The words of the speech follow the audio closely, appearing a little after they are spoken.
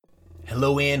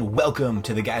Hello and welcome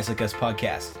to the Guys Like Us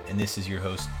podcast, and this is your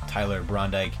host, Tyler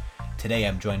Brondike. Today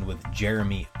I'm joined with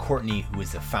Jeremy Courtney, who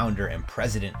is the founder and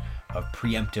president of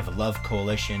Preemptive Love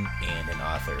Coalition and an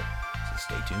author, so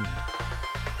stay tuned.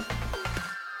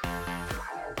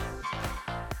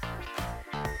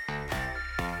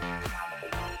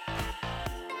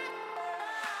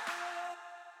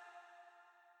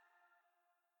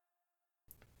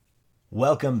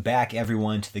 Welcome back,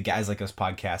 everyone, to the Guys Like Us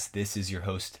podcast. This is your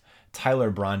host,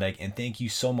 Tyler Brondike, and thank you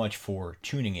so much for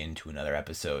tuning in to another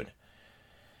episode.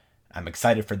 I'm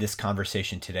excited for this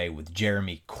conversation today with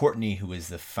Jeremy Courtney, who is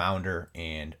the founder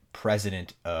and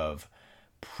president of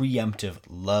Preemptive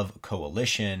Love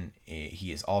Coalition.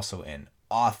 He is also an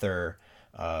author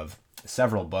of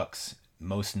several books,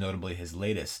 most notably his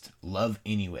latest, Love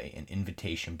Anyway, An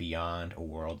Invitation Beyond a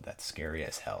World That's Scary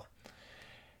as Hell.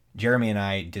 Jeremy and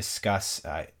I discuss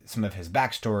some of his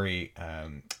backstory,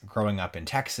 growing up in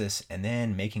Texas, and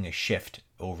then making a shift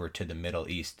over to the Middle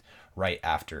East right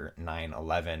after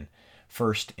 9/11,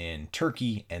 first in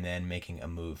Turkey, and then making a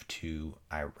move to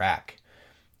Iraq.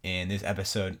 In this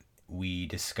episode, we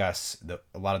discuss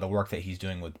a lot of the work that he's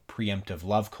doing with Preemptive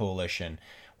Love Coalition,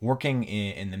 working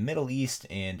in the Middle East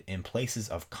and in places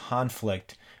of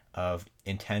conflict, of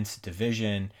intense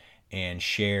division, and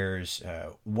shares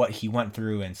what he went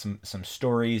through and some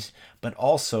stories, but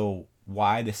also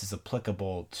why this is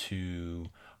applicable to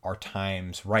our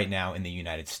times right now in the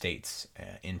United States,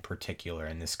 in particular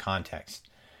in this context.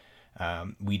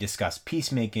 We discuss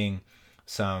peacemaking,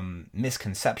 some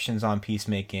misconceptions on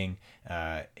peacemaking,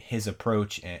 his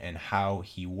approach and how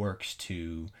he works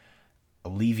to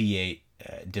alleviate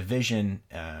division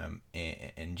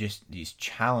and just these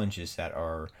challenges that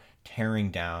are tearing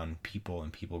down people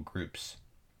and people groups.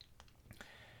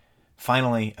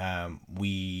 Finally,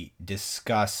 we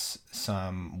discuss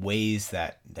some ways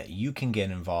that you can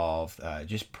get involved,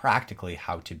 just practically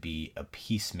how to be a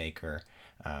peacemaker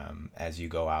as you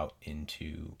go out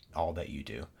into all that you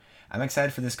do. I'm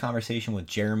excited for this conversation with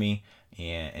Jeremy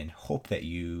and hope that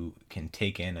you can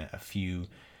take in a few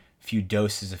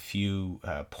doses, a few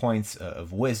points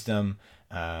of wisdom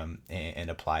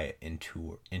and apply it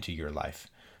into your life.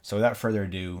 So without further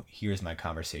ado, here's my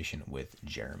conversation with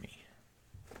Jeremy.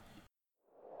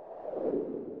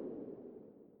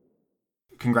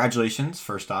 Congratulations,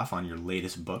 first off, on your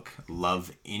latest book,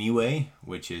 Love Anyway,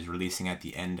 which is releasing at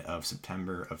the end of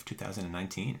September of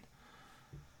 2019.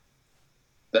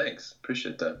 Thanks.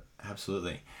 Appreciate that.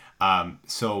 Absolutely.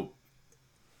 So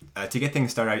to get things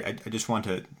started, I just want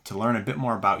to learn a bit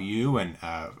more about you, and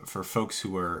for folks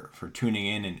who are tuning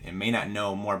in and may not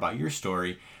know more about your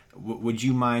story, would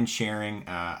you mind sharing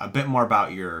a bit more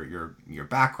about your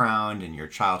background and your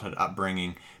childhood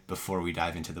upbringing before we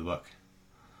dive into the book?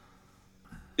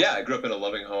 Yeah, I grew up in a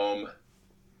loving home.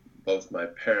 Both my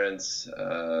parents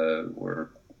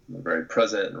were very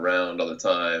present and around all the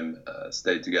time,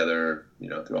 stayed together,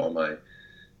 through all my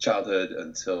childhood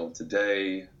until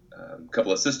today. A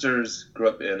couple of sisters, grew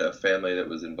up in a family that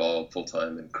was involved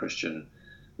full-time in Christian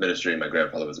ministry. My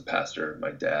grandfather was a pastor. My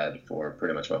dad, for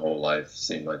pretty much my whole life,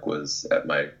 seemed like was at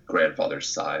my grandfather's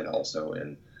side, also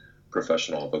in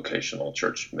professional vocational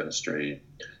church ministry.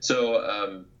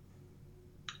 So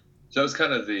it was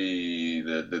kind of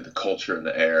the culture and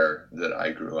the air that I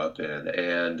grew up in.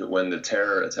 And when the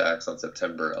terror attacks on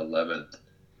September 11th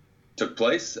took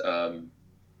place, I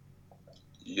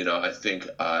think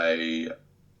I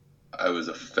was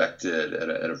affected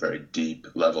at a very deep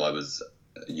level. I was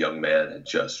a young man, had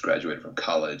just graduated from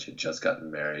college, had just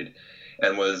gotten married,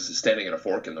 and was standing at a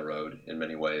fork in the road in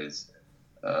many ways.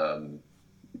 Our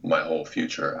whole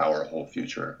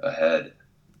future ahead.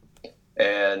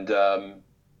 And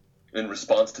in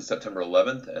response to September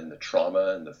 11th and the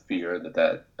trauma and the fear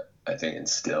that I think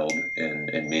instilled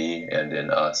in me and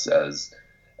in us as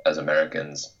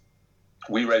Americans,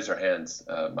 we raised our hands,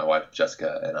 my wife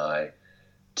Jessica and I,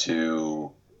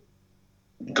 to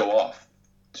go off,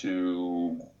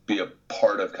 to be a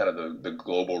part of kind of the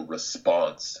global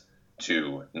response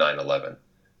to 9/11.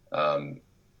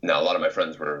 Now, a lot of my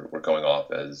friends were going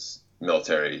off as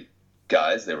military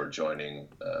guys. They were joining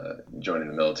the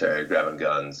military, grabbing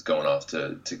guns, going off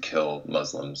to kill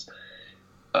Muslims.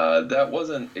 That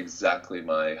wasn't exactly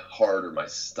my heart or my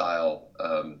style,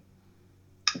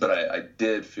 but I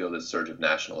did feel this surge of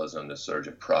nationalism, this surge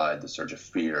of pride, this surge of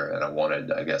fear, and I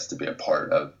wanted, I guess, to be a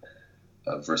part of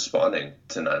responding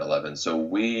to 9/11. So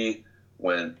we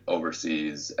went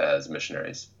overseas as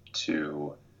missionaries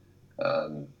to,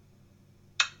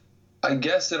 I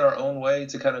guess in our own way,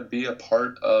 to kind of be a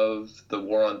part of the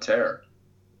war on terror.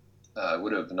 I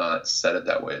would have not said it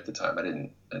that way at the time. I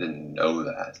didn't know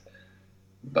that.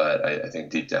 But I think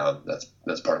deep down,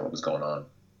 that's part of what was going on.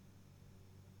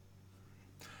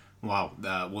 Wow.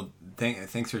 Well,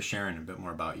 thanks for sharing a bit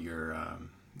more about your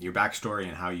backstory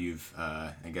and how you've,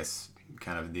 I guess,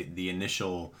 kind of the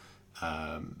initial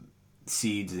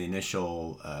seeds, the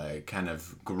initial kind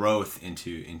of growth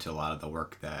into a lot of the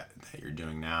work that you're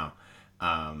doing now.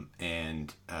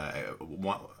 And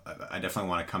I definitely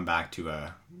want to come back to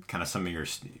kind of some of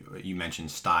you mentioned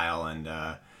style and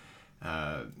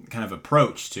kind of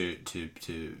approach to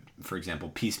for example,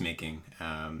 peacemaking.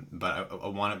 But I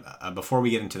want to, before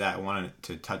we get into that, I wanted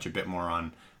to touch a bit more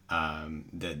on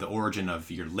the origin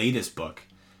of your latest book,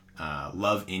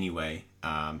 Love Anyway.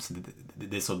 So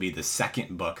this will be the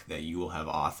second book that you will have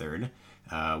authored.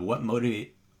 What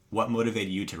motivated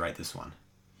you to write this one?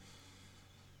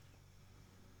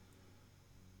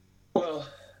 Well,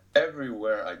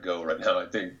 everywhere I go right now, I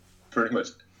think pretty much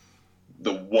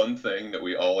the one thing that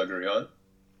we all agree on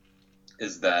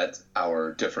is that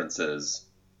our differences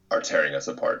are tearing us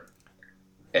apart.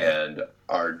 And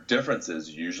our differences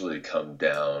usually come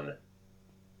down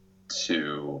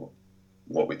to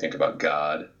what we think about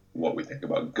God, what we think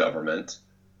about government,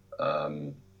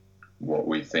 what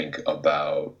we think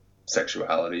about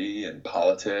sexuality and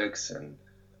politics and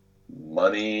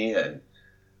money. And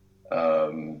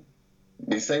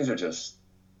these things are just,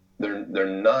 they're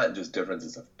not just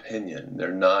differences of opinion.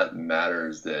 They're not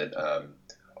matters that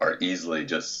are easily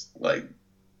just like,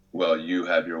 well, you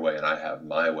have your way and I have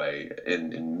my way.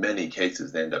 In many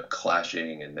cases, they end up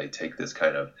clashing, and they take this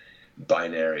kind of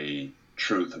binary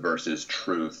truth versus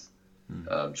truth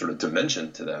sort of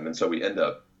dimension to them. And so we end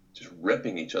up just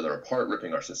ripping each other apart,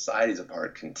 ripping our societies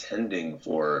apart, contending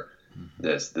for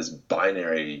this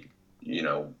binary,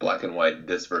 black and white,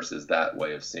 this versus that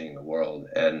way of seeing the world.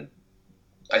 And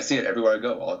I see it everywhere I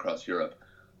go, all across Europe,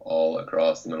 all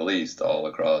across the Middle East, all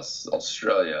across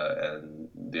Australia and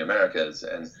the Americas.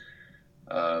 And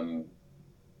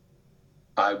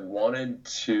I wanted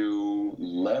to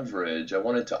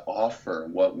offer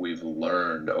what we've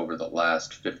learned over the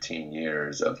last 15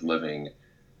 years of living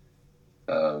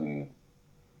front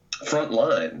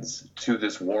lines to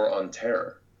this war on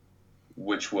terror,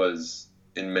 which was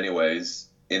in many ways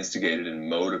instigated and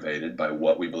motivated by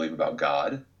what we believe about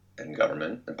God and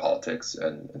government and politics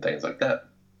and things like that.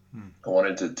 I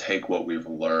wanted to take what we've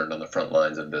learned on the front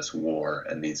lines of this war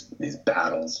and these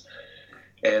battles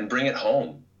and bring it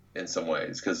home in some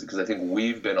ways, because I think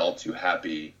we've been all too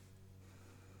happy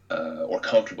or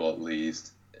comfortable, at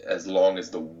least, as long as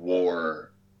the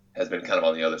war has been kind of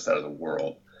on the other side of the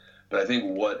world. But I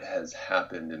think what has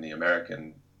happened in the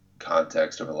American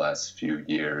context over the last few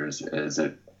years is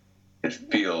it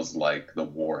feels like the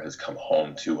war has come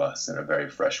home to us in a very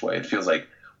fresh way. It feels like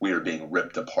we are being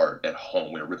ripped apart at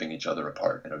home. We are ripping each other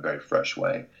apart in a very fresh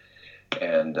way.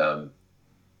 And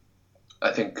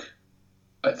I think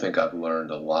I've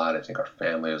learned a lot. I think our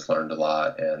family has learned a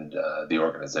lot. And the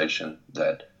organization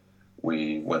that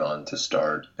we went on to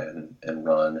start and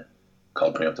run,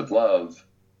 called Preemptive Love,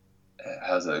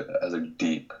 has a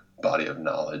deep body of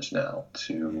knowledge now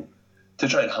to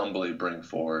try and humbly bring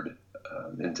forward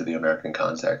into the American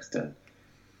context and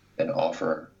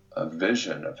offer a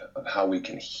vision of how we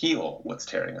can heal what's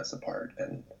tearing us apart.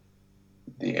 And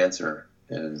the answer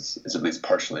is at least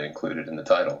partially included in the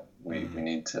title. We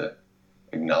need to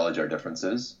acknowledge our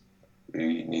differences.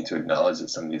 We need to acknowledge that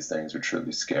some of these things are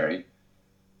truly scary,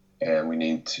 and we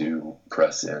need to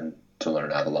press in to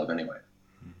learn how to love anyway.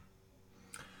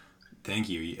 Thank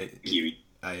you.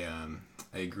 I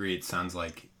agree. It sounds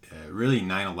like really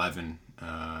 9/11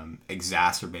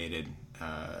 exacerbated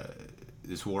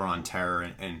this war on terror,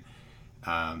 and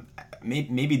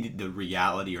maybe the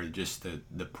reality or just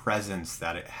the presence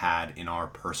that it had in our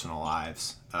personal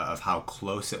lives of how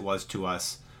close it was to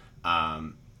us,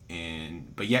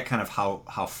 but yet kind of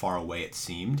how far away it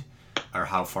seemed, or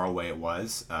how far away it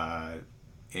was,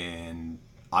 and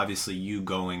obviously you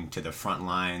going to the front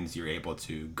lines, you're able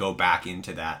to go back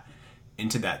into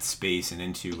that space and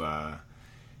into a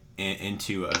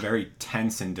very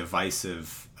tense and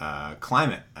divisive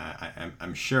climate,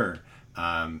 I'm sure.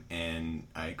 And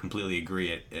I completely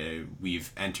agree.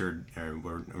 We've entered, or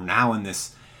we're now in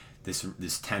this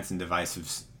tense and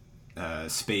divisive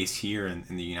space here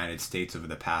in the United States over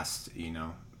the past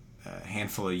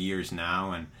handful of years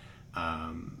now, and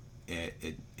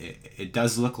it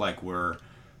does look like we're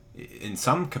in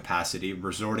some capacity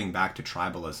resorting back to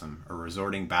tribalism, or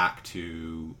resorting back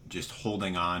to just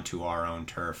holding on to our own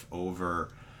turf over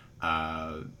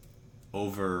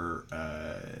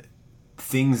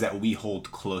things that we hold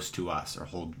close to us or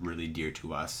hold really dear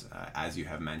to us, as you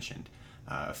have mentioned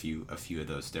a few of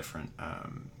those different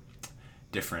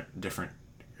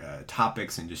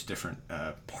topics and just different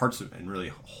parts of and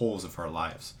really wholes of our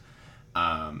lives.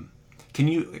 Can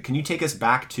you take us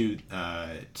back to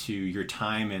your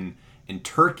time in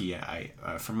Turkey?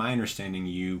 From my understanding,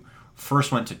 you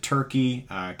first went to Turkey,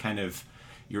 kind of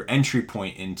your entry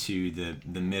point into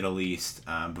the Middle East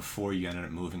before you ended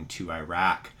up moving to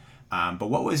Iraq. But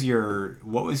what was your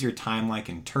time like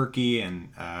in Turkey, and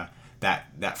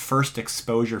that first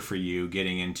exposure for you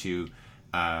getting into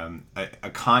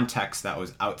a context that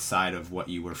was outside of what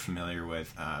you were familiar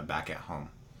with back at home?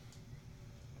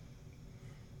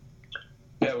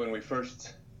 Yeah, when we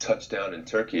first touched down in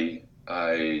Turkey,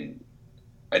 I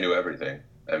knew everything.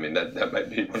 I mean, that might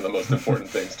be one of the most important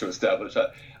things to establish.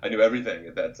 I knew everything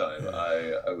at that time.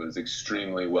 I was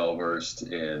extremely well versed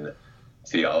in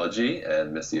theology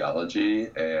and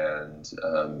missiology,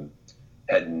 and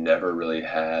had never really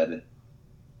had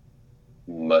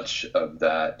much of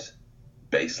that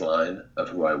baseline of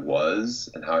who I was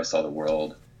and how I saw the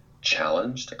world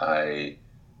challenged. I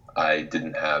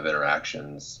didn't have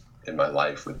interactions in my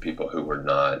life with people who were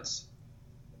not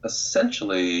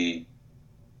essentially,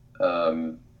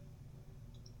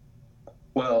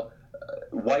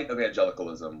 white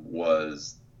evangelicalism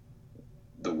was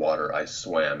the water I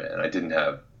swam in. I didn't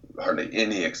have hardly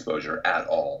any exposure at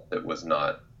all that was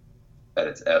not, at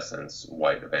its essence,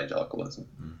 white evangelicalism.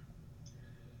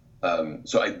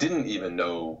 So I didn't even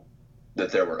know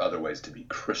that there were other ways to be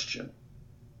Christian.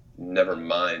 Never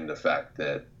mind the fact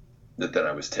that then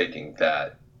I was taking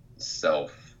that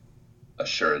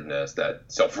self-assuredness, that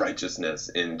self-righteousness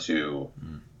into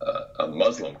a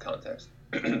Muslim context.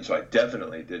 So I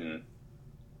definitely didn't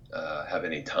have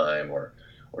any time or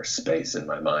space in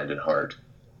my mind and heart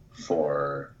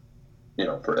for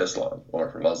Islam or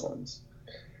for Muslims.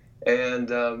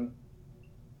 And, I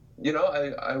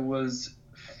was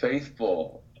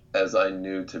faithful as I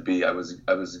knew to be. I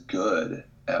was good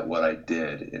at what I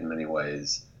did in many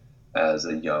ways as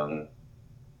a young,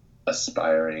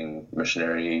 aspiring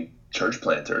missionary church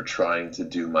planter, trying to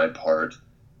do my part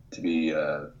to be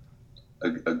a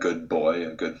good boy,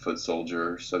 a good foot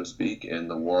soldier, so to speak, in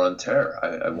the war on terror.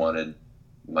 I wanted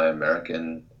my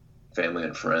American family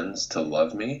and friends to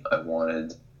love me. I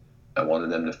wanted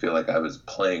them to feel like I was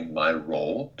playing my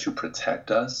role to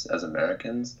protect us as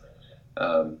Americans.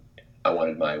 I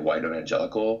wanted my white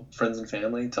evangelical friends and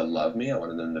family to love me. I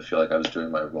wanted them to feel like I was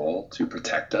doing my role to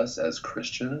protect us as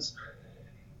Christians.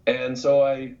 And so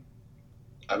I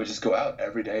would just go out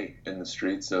every day in the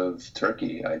streets of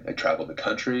Turkey. I traveled the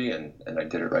country, and I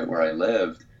did it right where I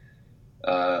lived,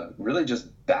 really just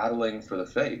battling for the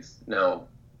faith. Now,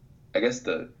 I guess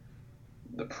the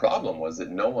problem was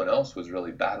that no one else was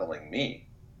really battling me.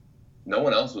 No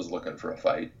one else was looking for a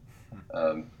fight.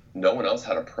 No one else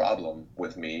had a problem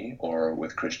with me or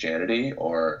with Christianity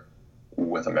or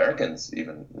with Americans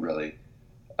even, really.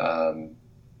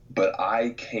 But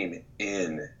I came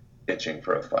in itching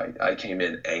for a fight. I came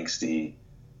in angsty,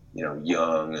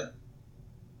 young,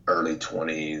 early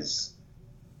 20s,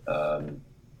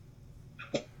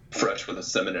 fresh with a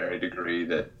seminary degree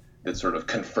that sort of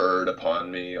conferred upon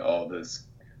me all this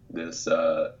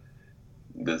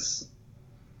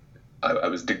I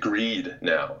was degreed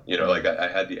now, like I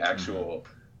had the actual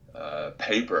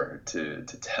paper to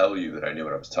tell you that I knew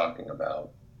what I was talking about.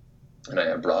 And I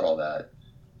had brought all that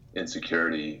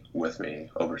insecurity with me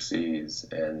overseas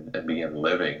and began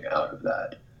living out of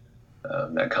that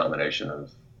combination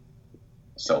of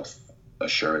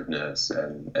self-assuredness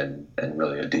and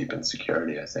really a deep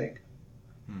insecurity, I think.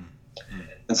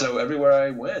 And so everywhere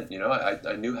I went,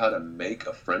 I knew how to make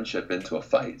a friendship into a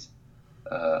fight.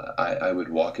 I would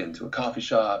walk into a coffee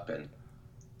shop, and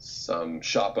some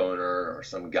shop owner or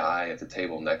some guy at the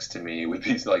table next to me would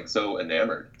be like so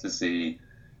enamored to see,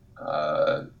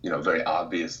 very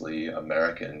obviously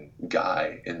American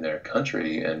guy in their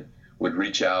country, and would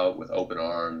reach out with open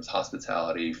arms,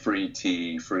 hospitality, free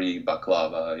tea, free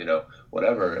baklava,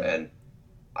 whatever. And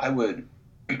I would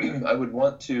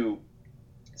want to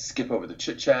skip over the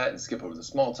chit chat and skip over the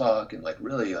small talk and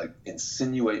really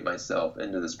insinuate myself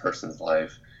into this person's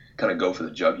life, kind of go for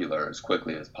the jugular as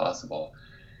quickly as possible.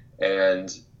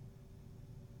 And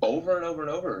over and over and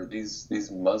over,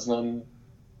 these Muslim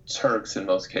Turks in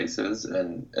most cases,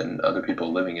 and other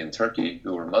people living in Turkey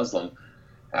who were Muslim,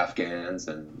 Afghans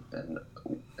and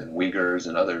Uyghurs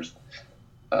and others,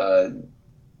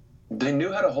 they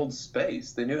knew how to hold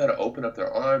space. They knew how to open up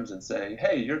their arms and say,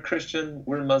 hey, you're Christian,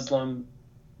 we're Muslim,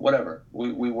 whatever.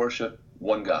 We worship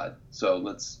one God, so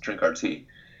let's drink our tea.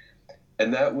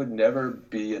 And that would never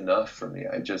be enough for me.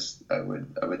 I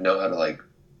would know how to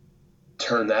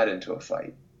turn that into a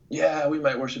fight. Yeah, we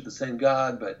might worship the same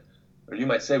God, but Or you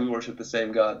might say we worship the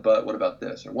same God, but what about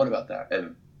this? Or what about that?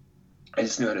 And I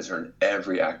just knew how to turn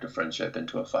every act of friendship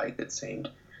into a fight, it seemed.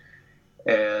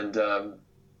 And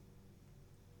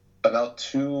about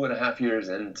 2.5 years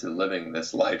into living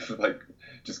this life, like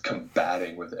just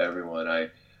combating with everyone,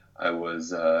 I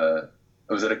was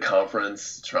at a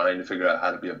conference trying to figure out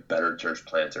how to be a better church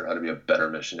planter, how to be a better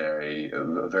missionary,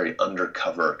 a very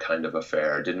undercover kind of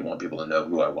affair. Didn't want people to know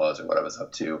who I was or what I was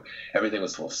up to. Everything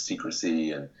was full of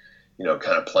secrecy and,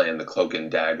 kind of playing the cloak and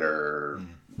dagger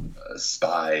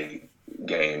spy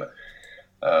game,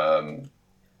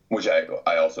 which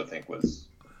I also think was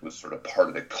sort of part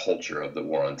of the culture of the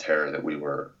war on terror that we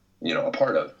were, a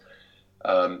part of.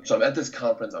 So I'm at this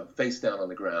conference, I'm face down on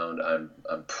the ground,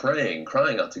 I'm praying,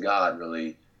 crying out to God,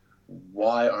 really,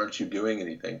 why aren't you doing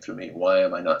anything through me? Why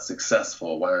am I not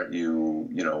successful? Why aren't you,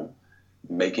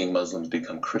 making Muslims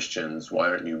become Christians? Why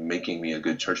aren't you making me a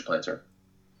good church planter?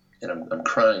 And I'm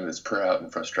crying this prayer out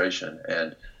in frustration,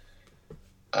 and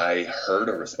I heard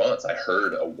a response. I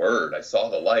heard a word. I saw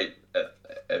the light,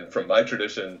 and from my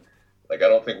tradition, I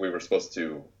don't think we were supposed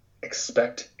to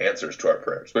expect answers to our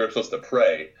prayers. We were supposed to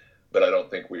pray, but I don't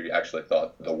think we actually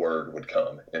thought the word would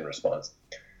come in response.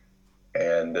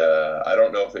 And I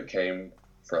don't know if it came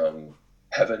from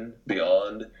heaven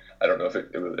beyond. I don't know if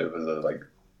it was a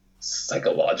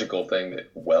psychological thing that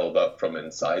welled up from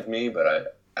inside me.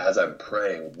 But as I'm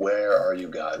praying, where are you,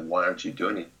 God? Why aren't you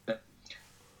doing it?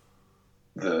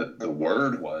 The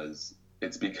word was,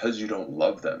 it's because you don't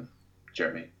love them,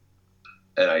 Jeremy.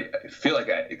 And I feel like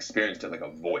I experienced it like a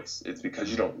voice. It's because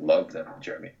you don't love them,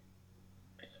 Jeremy.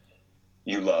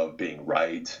 You love being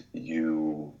right.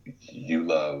 You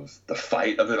love the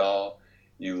fight of it all.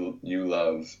 You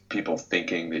love people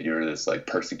thinking that you're this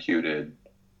persecuted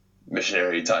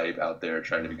missionary type out there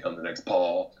trying to become the next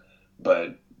Paul,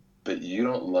 but you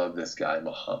don't love this guy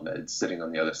Muhammad sitting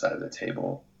on the other side of the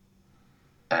table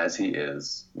as he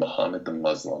is, Muhammad the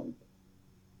Muslim,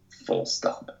 full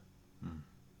stop.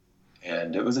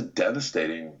 And it was a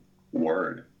devastating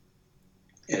word.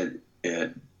 It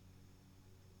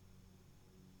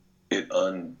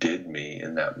undid me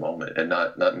in that moment, and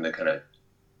not in the kind of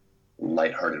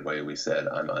lighthearted way we said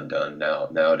I'm undone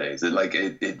nowadays.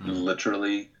 It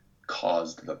literally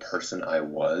caused the person I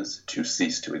was to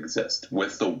cease to exist.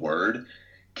 With the word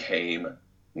came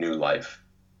new life.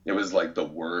 It was like the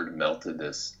word melted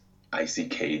this icy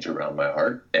cage around my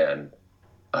heart, and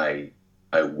I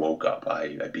woke up.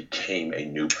 I became a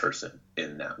new person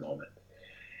in that moment.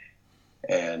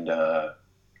 And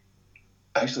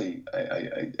actually,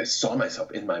 I saw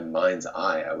myself in my mind's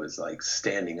eye. I was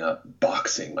standing up,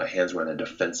 boxing. My hands were in a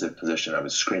defensive position. I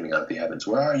was screaming out at the heavens,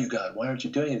 where are you, God? Why aren't you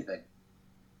doing anything?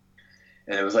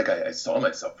 And it was like I saw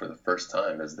myself for the first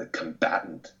time as the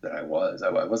combatant that I was. I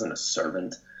wasn't a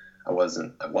servant. I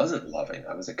wasn't loving.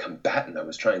 I was a combatant. I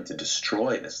was trying to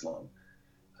destroy Islam.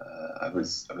 I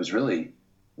was really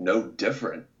no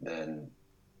different than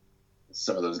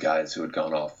some of those guys who had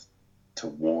gone off to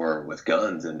war with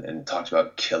guns and talked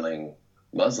about killing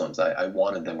Muslims. I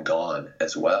wanted them gone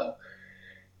as well.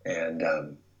 And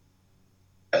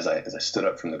as I stood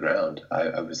up from the ground,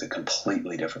 I was a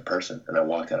completely different person. And I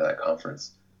walked out of that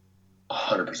conference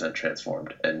 100%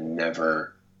 transformed and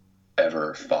never,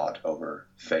 ever fought over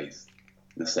faith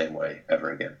the same way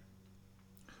ever again.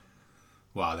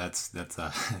 Wow, that's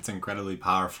incredibly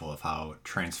powerful of how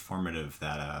transformative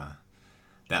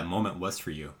that moment was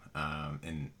for you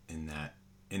in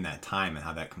that time, and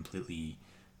how that completely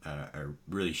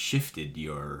really shifted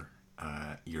your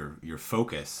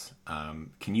focus.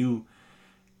 Can you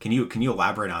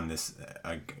elaborate on this?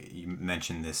 You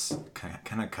mentioned this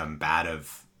kind of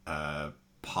combative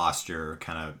posture,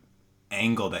 kind of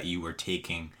angle that you were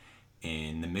taking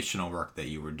in the missional work that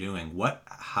you were doing.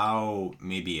 How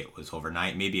maybe it was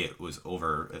overnight, maybe it was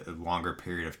over a longer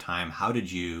period of time. How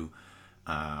did you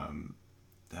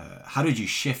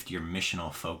shift your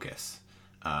missional focus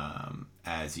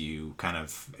as you kind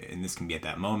of, and this can be at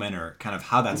that moment, or kind of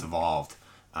how that's evolved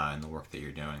in the work that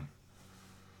you're doing?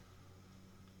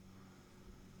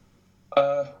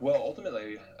 Well,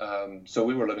 ultimately, so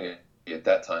we were living at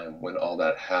that time when all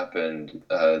that happened.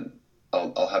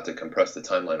 I'll have to compress the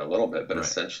timeline a little bit, but right.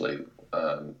 Essentially,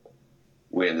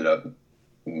 we ended up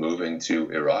moving to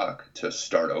Iraq to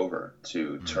start over,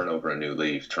 to turn over a new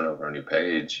leaf, turn over a new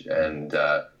page, and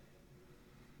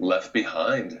left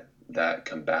behind that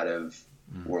combative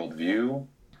worldview.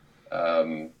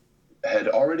 Had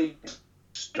already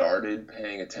started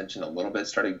paying attention a little bit,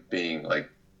 started being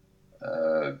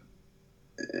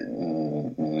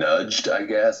nudged, I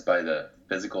guess, by the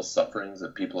physical sufferings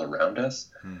of people around us.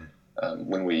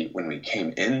 When we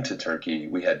came into Turkey,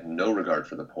 we had no regard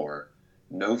for the poor.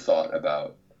 no thought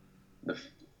about the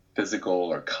physical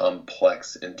or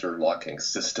complex interlocking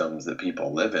systems that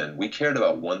people live in. We cared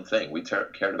about one thing. We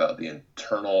cared about the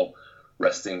internal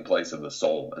resting place of the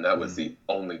soul, and that was the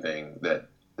only thing that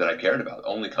I cared about, the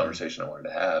only conversation I wanted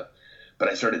to have. But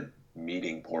I started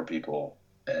meeting poor people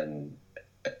and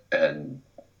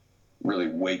really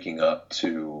waking up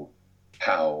to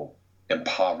how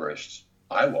impoverished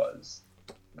I was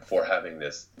for having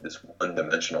this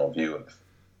one-dimensional view of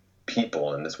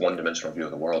people and this one-dimensional view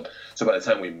of the world. So by the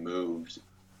time we moved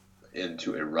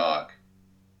into Iraq,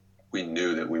 we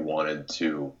knew that we wanted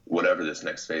to, whatever this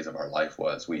next phase of our life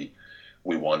was, we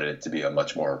wanted it to be a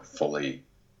much more fully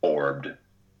orbed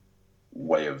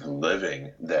way of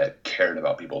living that cared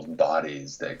about people's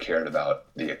bodies, that cared about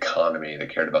the economy, that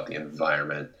cared about the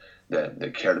environment,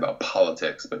 that cared about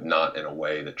politics, but not in a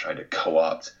way that tried to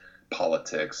co-opt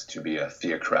politics to be a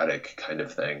theocratic kind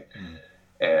of thing.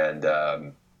 And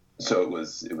so it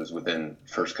was within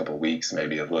the first couple of weeks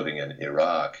maybe of living in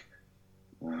Iraq,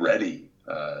 ready,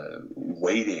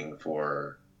 waiting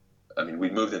for, I mean, we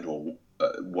moved into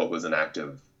what was an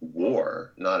active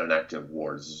war, not an active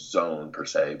war zone per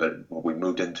se, but we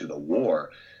moved into the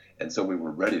war. And so we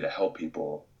were ready to help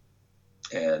people.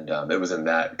 And it was in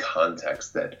that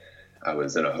context that I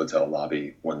was in a hotel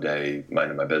lobby one day,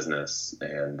 minding my business,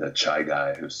 and the chai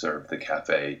guy who served the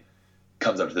cafe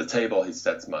comes up to the table. He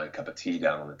sets my cup of tea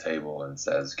down on the table and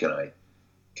says, can I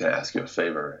ask you a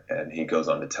favor? And he goes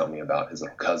on to tell me about his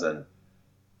little cousin,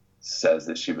 says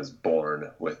that she was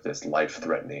born with this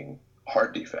life-threatening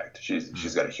heart defect.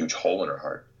 She's got a huge hole in her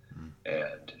heart,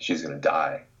 and she's going to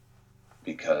die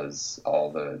because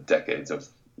all the decades of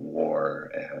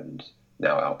war and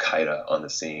now Al-Qaeda on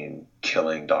the scene,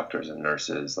 killing doctors and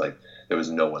nurses. Like, there was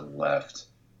no one left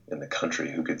in the country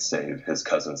who could save his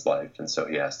cousin's life. And so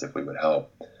he asked if we would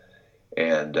help.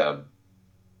 And I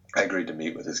agreed to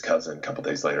meet with his cousin. A couple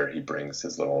days later, he brings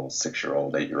his little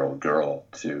 6-year-old, 8-year-old girl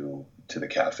to the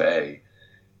cafe.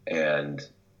 And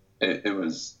it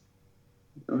was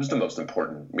the most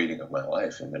important meeting of my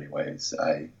life in many ways.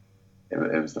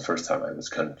 It was the first time I was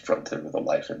confronted with a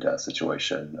life and death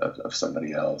situation of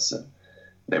somebody else, and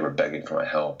they were begging for my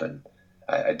help, and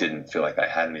I didn't feel like I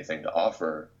had anything to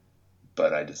offer,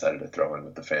 but I decided to throw in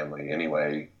with the family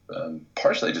anyway,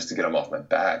 partially just to get them off my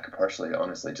back, partially,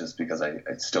 honestly, just because I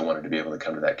still wanted to be able to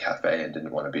come to that cafe and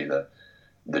didn't want to be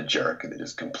the jerk that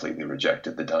just completely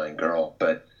rejected the dying girl.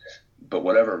 But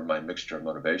whatever my mixture of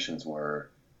motivations were,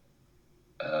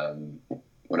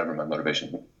 whatever my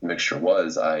motivation mixture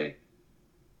was, I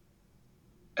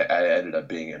ended up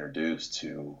being introduced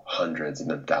to hundreds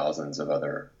and then thousands of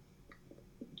other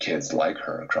kids like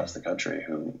her across the country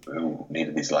who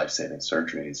needed these life-saving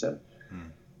surgeries. And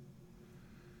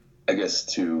I guess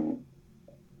to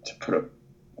put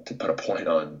a point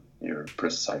on your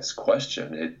precise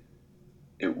question,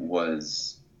 it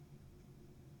was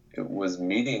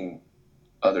meeting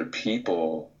other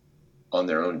people on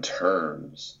their own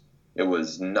terms. It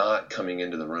was not coming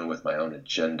into the room with my own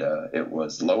agenda. It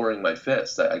was lowering my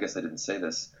fists. I guess I didn't say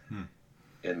this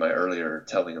in my earlier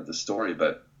telling of the story,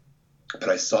 but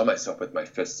I saw myself with my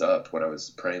fists up when I was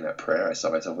praying that prayer. I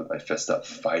saw myself with my fists up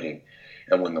fighting.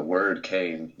 And when the word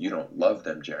came, "You don't love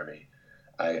them, Jeremy,"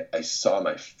 I saw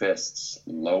my fists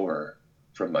lower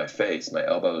from my face. My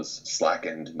elbows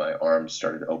slackened, my arms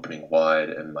started opening wide,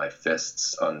 and my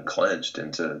fists unclenched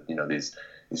into, these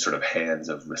sort of hands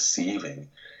of receiving.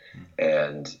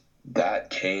 And that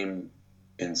came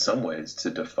in some ways to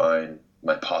define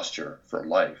my posture for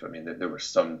life. I mean, there were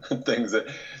some things that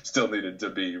still needed to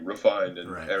be refined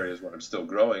in areas where I'm still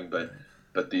growing, but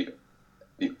the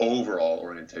overall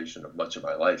orientation of much of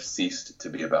my life ceased to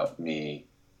be about me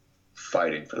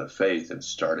fighting for the faith and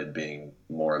started being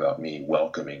more about me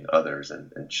welcoming others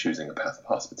and choosing a path of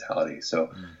hospitality.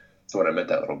 So when I met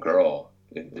that little girl,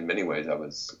 in many ways I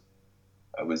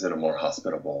was in a more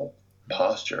hospitable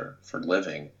posture for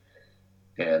living,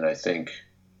 and I think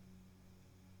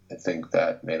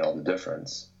that made all the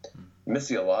difference.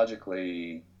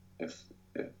 Missiologically,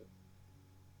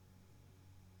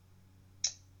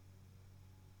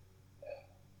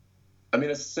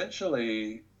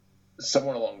 essentially,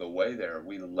 somewhere along the way there,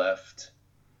 we left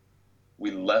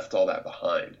all that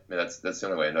behind. I mean, that's the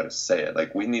only way I know to say it.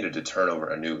 Like, we needed to turn over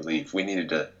a new leaf. We needed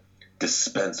to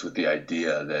dispense with the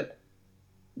idea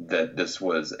that this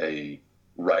was a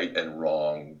right and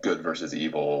wrong, good versus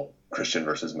evil, Christian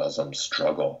versus Muslim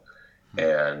struggle.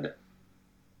 And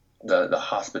the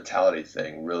hospitality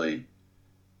thing really,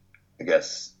 I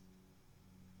guess,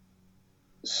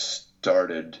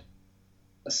 started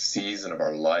a season of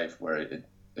our life where it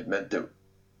meant that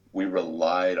we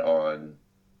relied on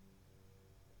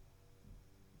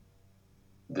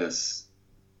this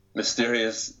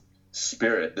mysterious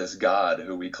spirit, this God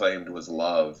who we claimed was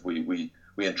love. We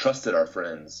entrusted our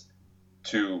friends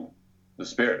to the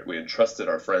spirit. We entrusted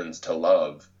our friends to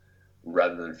love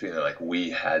rather than feeling like we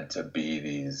had to be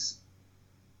these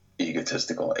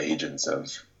egotistical agents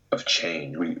of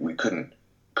change. We couldn't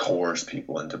coerce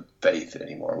people into faith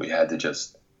anymore. We had to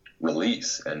just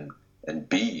release and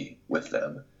be with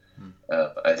them.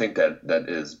 I think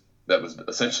that was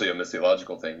essentially a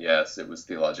missiological thing. Yes, it was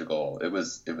theological. It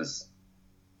was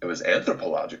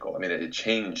anthropological. I mean, it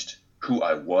changed who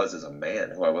I was as a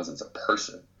man, who I was as a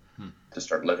person, to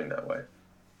start living that way.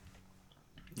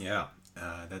 Yeah,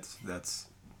 that's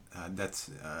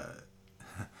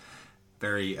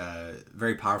very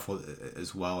very powerful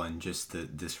as well, and just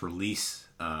this release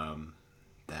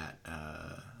that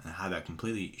and how that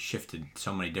completely shifted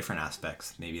so many different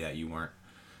aspects, maybe that you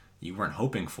weren't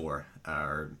hoping for,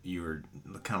 or you were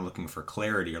kind of looking for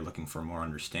clarity or looking for more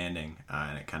understanding,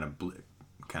 and it kind of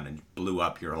blew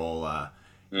up your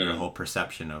whole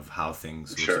perception of how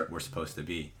things were supposed to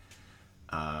be.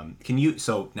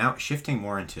 So now shifting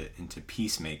more into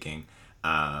peacemaking,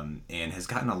 and has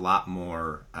gotten a lot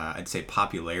more, I'd say,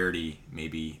 popularity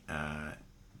maybe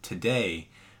today.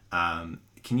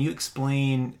 Can you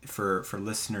explain for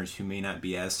listeners who may not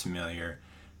be as familiar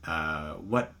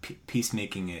what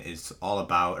peacemaking is all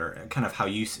about, or kind of how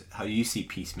you see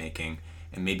peacemaking,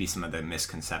 and maybe some of the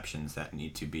misconceptions that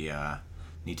need to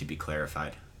be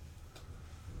clarified?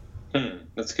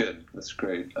 That's good. That's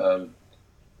great.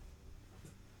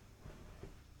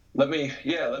 Let me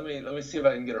see if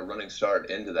I can get a running start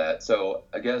into that. So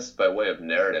I guess by way of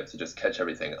narrative, to just catch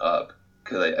everything up,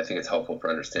 because I think it's helpful for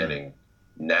understanding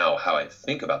now how I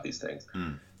think about these things.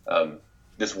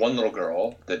 This one little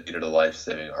girl that needed a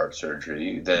life-saving heart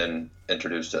surgery then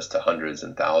introduced us to hundreds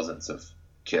and thousands of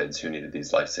kids who needed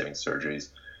these life-saving surgeries.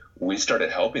 We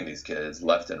started helping these kids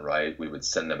left and right. We would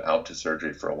send them out to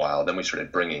surgery for a while. Then we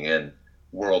started bringing in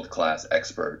world-class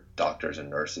expert doctors and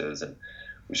nurses, and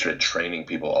we started training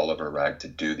people all over Iraq to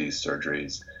do these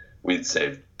surgeries. We'd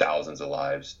saved thousands of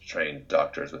lives, trained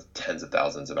doctors with tens of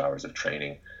thousands of hours of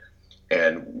training.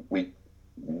 And we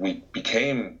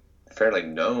became fairly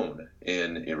known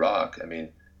in Iraq. I mean,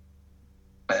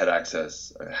 had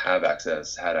access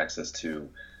to,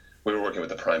 we were working with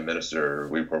the prime minister,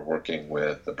 we were working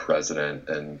with the president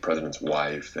and president's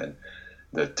wife, and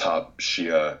the top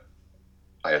Shia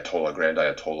Ayatollah, Grand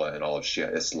Ayatollah in all of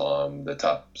Shia Islam, the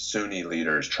top Sunni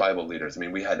leaders, tribal leaders. I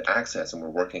mean, we had access, and we're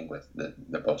working with the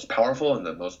most powerful and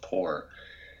the most poor.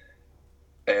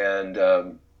 And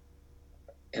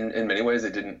in many ways, they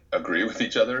didn't agree with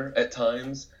each other at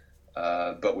times,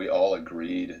 but we all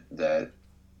agreed that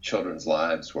children's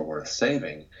lives were worth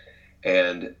saving.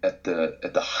 And at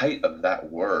the height of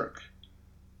that work,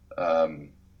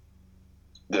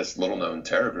 this little-known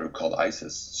terror group called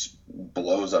ISIS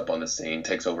blows up on the scene,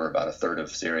 takes over about a third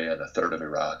of Syria and a third of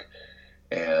Iraq,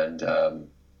 and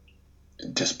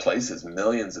displaces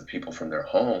millions of people from their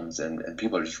homes, and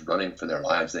people are just running for their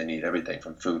lives. They need everything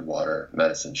from food, water,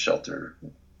 medicine, shelter,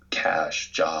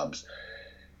 cash, jobs.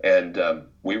 And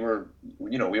we were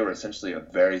essentially a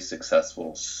very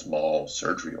successful small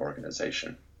surgery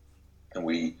organization, and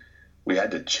we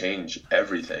had to change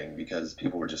everything because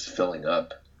people were just filling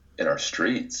up in our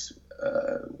streets,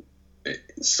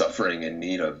 suffering in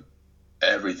need of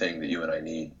everything that you and I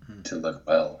need to live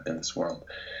well in this world.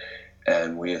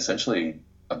 And we essentially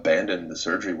abandoned the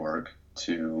surgery work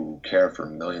to care for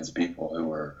millions of people who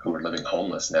were living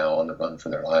homeless now, on the run for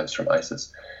their lives from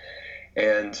ISIS.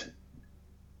 And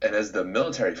as the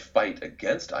military fight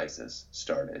against ISIS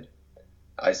started,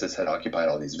 ISIS had occupied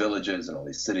all these villages and all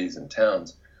these cities and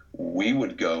towns. We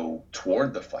would go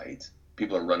toward the fight.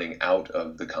 People are running out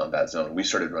of the combat zone. We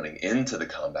started running into the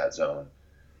combat zone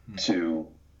to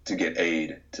get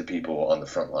aid to people on the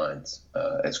front lines,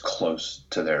 as close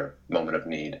to their moment of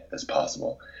need as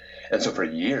possible. And so for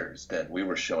years then, we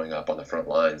were showing up on the front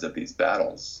lines of these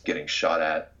battles, getting shot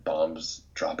at, bombs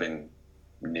dropping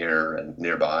near and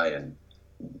nearby, and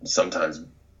sometimes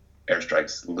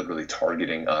airstrikes literally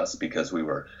targeting us because we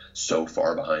were so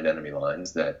far behind enemy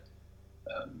lines that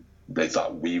they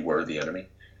thought we were the enemy.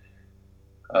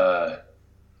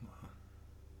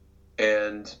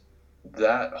 And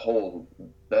that whole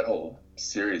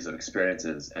series of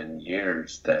experiences and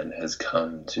years then has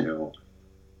come to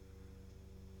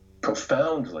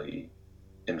profoundly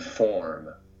inform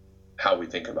how we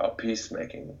think about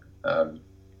peacemaking.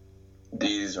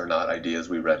 These are not ideas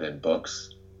we read in books.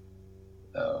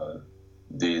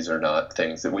 These are not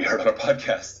things that we heard on a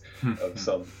podcast of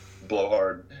some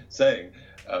blowhard saying.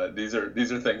 These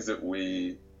are things that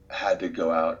we had to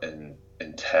go out and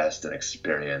and test and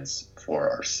experience for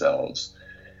ourselves.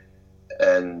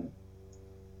 And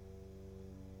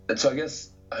so I guess,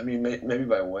 I mean, maybe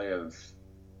by way of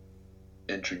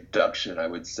introduction, I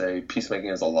would say peacemaking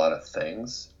is a lot of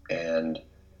things, and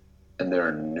there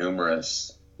are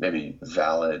numerous, maybe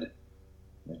valid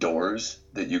doors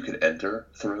that you could enter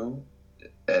through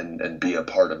and be a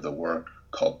part of the work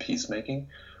called peacemaking.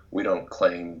 We don't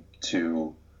claim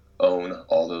to own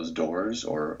all those doors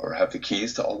or have the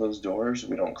keys to all those doors.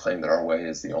 We don't claim that our way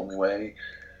is the only way,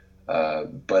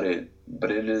 but it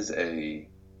is a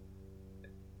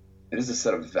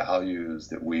set of values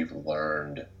that we've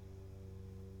learned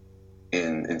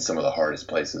in some of the hardest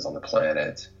places on the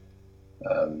planet,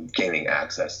 gaining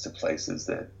access to places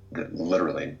that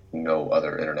literally no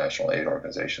other international aid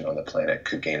organization on the planet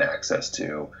could gain access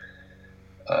to,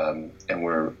 and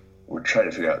we're trying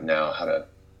to figure out now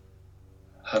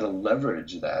how to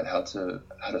leverage that, how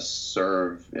to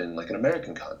serve in like an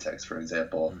American context, for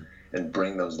example, and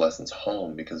bring those lessons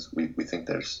home, because we think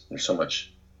there's so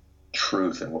much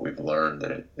truth in what we've learned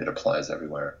that it applies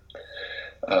everywhere.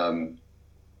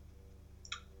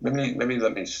 Maybe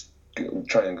let me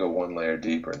try and go one layer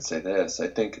deeper and say this. I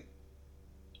think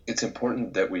it's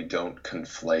important that we don't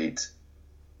conflate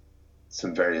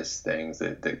some various things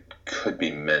that could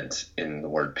be meant in the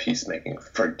word peacemaking.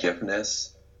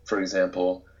 Forgiveness, for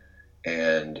example,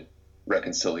 and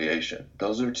reconciliation.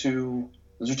 Those are two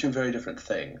very different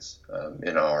things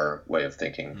in our way of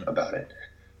thinking about it.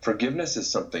 Forgiveness is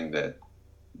something that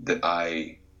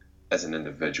I, as an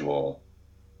individual,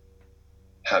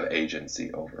 have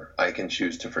agency over. I can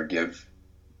choose to forgive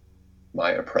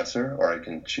my oppressor, or I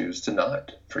can choose to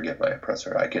not forgive my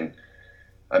oppressor.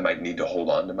 I might need to hold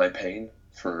on to my pain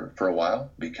for a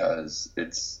while, because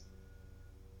it's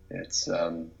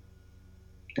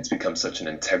become such an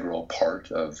integral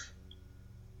part of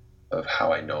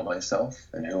how I know myself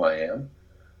and who I am.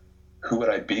 Who would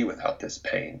I be without this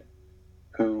pain?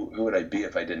 Who would I be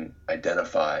if I didn't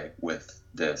identify with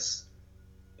this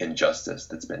injustice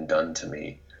that's been done to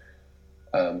me?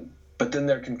 But then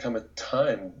there can come a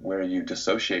time where you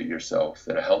dissociate yourself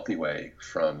in a healthy way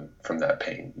from that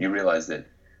pain. You realize that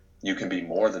you can be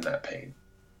more than that pain.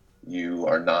 You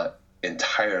are not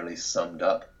entirely summed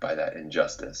up by that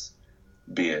injustice,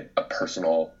 be it a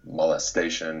personal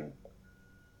molestation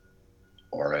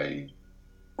or a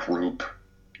group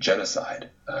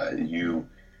genocide. You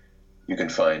can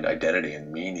find identity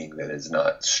and meaning that is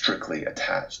not strictly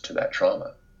attached to that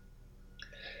trauma.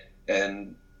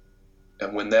 And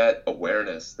when that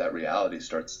awareness, that reality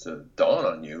starts to dawn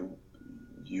on you,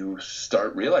 you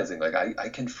start realizing, like, I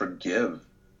can forgive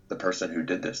the person who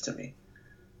did this to me.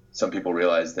 Some people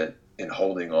realize that in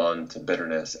holding on to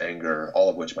bitterness, anger, all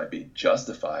of which might be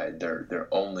justified, they're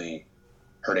only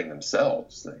hurting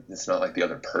themselves. It's not like the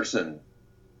other person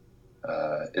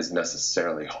is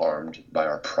necessarily harmed by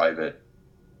our private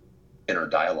inner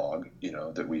dialogue,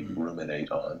 that we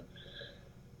ruminate on.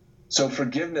 So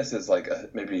forgiveness is like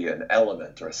maybe an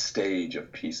element or a stage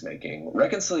of peacemaking.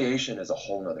 Reconciliation is a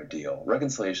whole nother deal.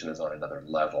 Reconciliation is on another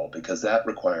level, because that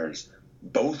requires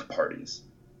both parties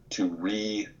to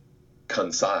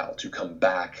reconcile, to come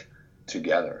back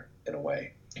together in a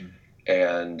way.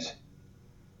 And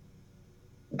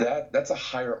that's a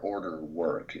higher order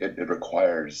work. It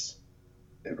requires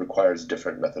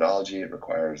different methodology. It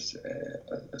requires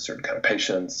a certain kind of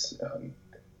patience, a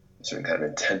certain kind of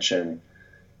intention.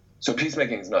 So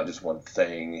peacemaking is not just one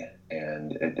thing,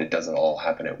 and it doesn't all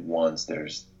happen at once.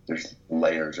 There's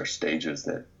layers or stages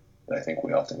that I think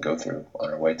we often go through on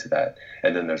our way to that.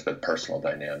 And then there's the personal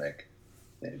dynamic,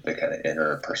 the kind of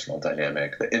interpersonal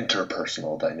dynamic, the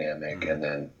interpersonal dynamic, and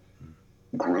then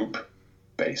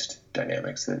group-based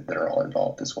dynamics that are all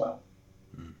involved as well.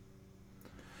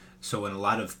 So in a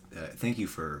lot of thank you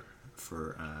for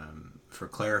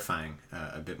clarifying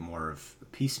a bit more of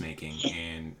peacemaking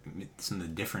and some of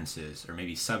the differences or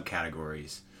maybe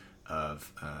subcategories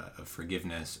of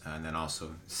forgiveness, and then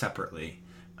also separately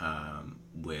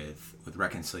with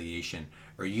reconciliation.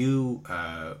 Are you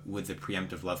with the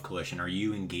Preemptive Love Coalition? Are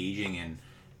you engaging in?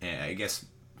 I guess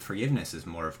forgiveness is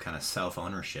more of kind of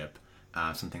self-ownership,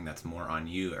 something that's more on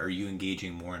you. Are you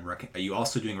engaging more in? Are you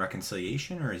also doing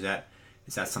reconciliation, or is that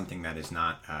something that is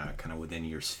not kind of within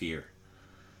your sphere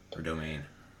or domain?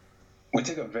 We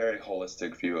take a very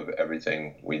holistic view of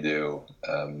everything we do.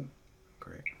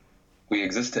 Great. We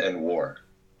exist to end war.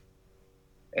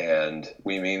 And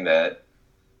we mean that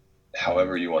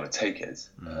however you want to take it.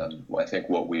 I think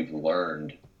what we've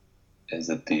learned is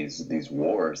that these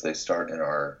wars, they start in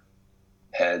our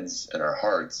heads and our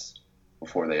hearts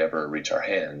before they ever reach our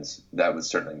hands. That was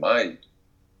certainly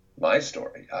my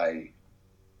story.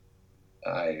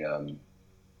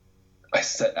 I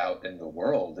set out in the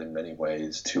world in many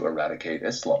ways to eradicate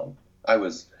Islam. I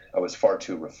was far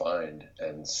too refined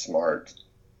and smart,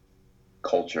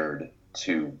 cultured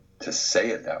to say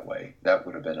it that way. That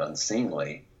would have been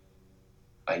unseemly.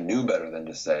 I knew better than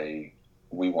to say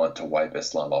we want to wipe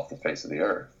Islam off the face of the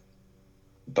earth.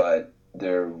 But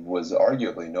there was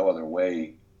arguably no other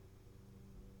way.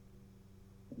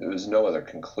 There was no other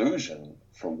conclusion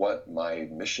for what my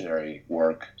missionary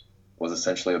work was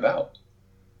essentially about.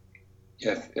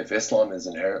 If Islam is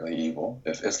inherently evil,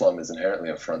 if Islam is inherently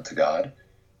an affront to God,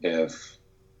 if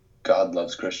God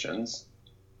loves Christians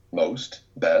most,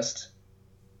 best,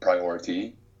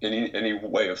 priority, any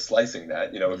way of slicing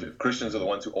that, if Christians are the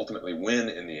ones who ultimately win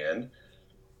in the end,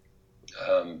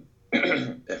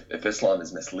 if Islam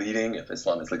is misleading, if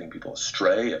Islam is leading people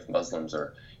astray, if Muslims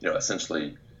are,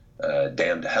 essentially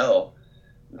damned to hell,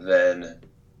 then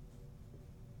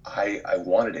I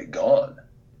wanted it gone.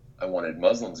 I wanted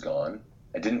Muslims gone.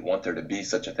 I didn't want there to be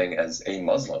such a thing as a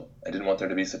Muslim. I didn't want there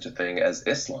to be such a thing as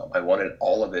Islam. I wanted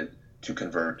all of it to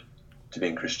convert to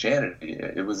being Christianity.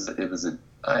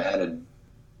 I had a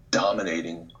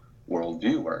dominating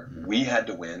worldview where we had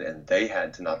to win and they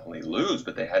had to not only lose,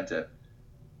 but they had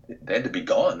to be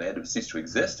gone. They had to cease to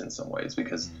exist in some ways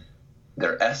because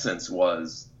their essence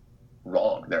was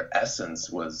wrong. Their essence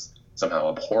was somehow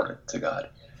abhorrent to God.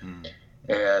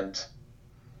 And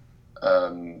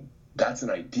that's an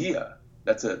idea.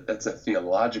 That's a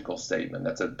theological statement.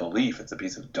 That's a belief. It's a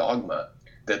piece of dogma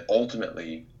that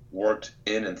ultimately worked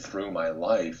in and through my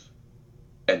life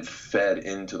and fed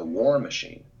into the war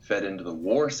machine, fed into the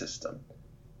war system.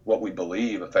 What we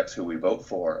believe affects who we vote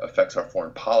for, affects our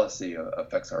foreign policy,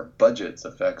 affects our budgets,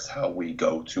 affects how we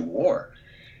go to war.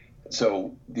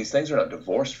 So these things are not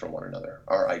divorced from one another.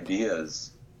 Our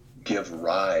ideas give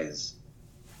rise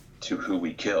to who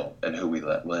we kill and who we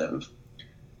let live.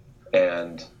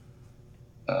 And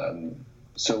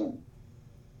so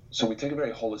we take a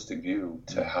very holistic view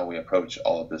to how we approach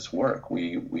all of this work.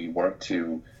 We work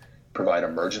to provide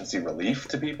emergency relief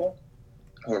to people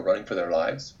who are running for their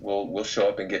lives. We'll show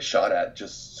up and get shot at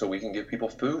just so we can give people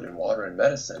food and water and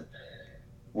medicine.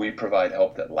 We provide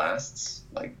help that lasts,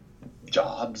 like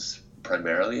jobs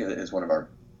primarily is one of our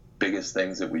biggest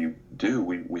things that we do.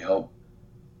 We help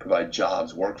provide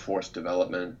jobs, workforce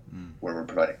development, where we're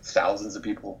providing thousands of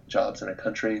people jobs in a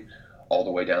country, all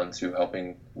the way down to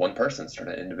helping one person start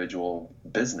an individual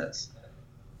business,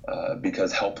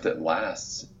 because help that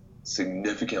lasts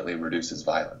significantly reduces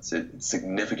violence. It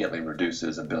significantly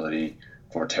reduces ability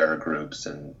for terror groups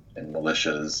and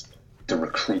militias to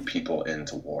recruit people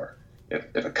into war.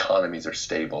 If economies are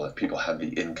stable, if people have the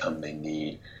income they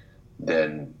need,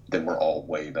 then we're all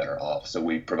way better off. So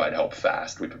we provide help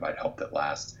fast, we provide help that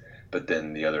lasts. But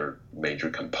then the other major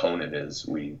component is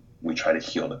we try to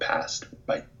heal the past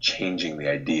by changing the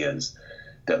ideas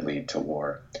that lead to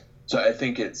war. So I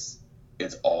think it's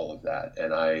all of that.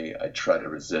 And I try to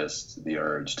resist the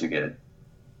urge to get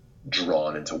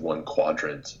drawn into one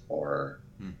quadrant or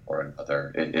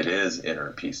another. It is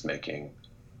inner peacemaking,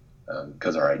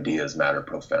 because our ideas matter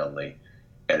profoundly,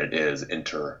 and it is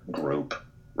intergroup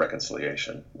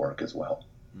reconciliation work as well.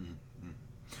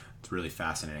 It's really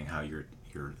fascinating how you're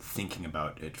thinking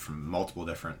about it from multiple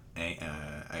different,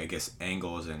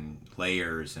 angles and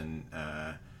layers, and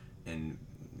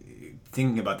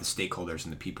thinking about the stakeholders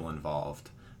and the people involved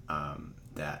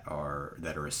that are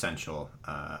essential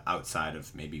outside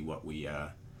of maybe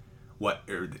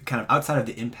kind of outside of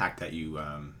the impact that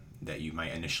you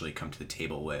might initially come to the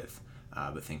table with,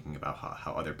 but thinking about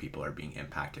how other people are being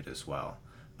impacted as well.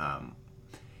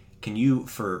 Can you,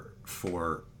 for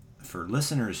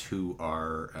listeners who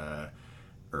are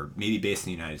or maybe based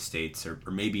in the United States, or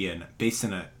maybe based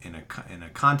in a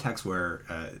context where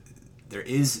there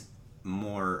is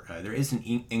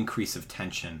an increase of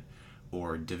tension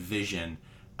or division,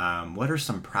 what are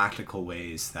some practical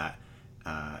ways that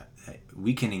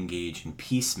we can engage in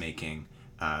peacemaking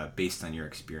based on your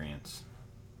experience?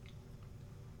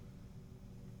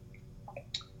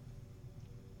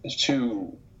 There's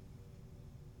two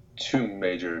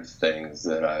major things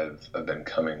that I've been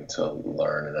coming to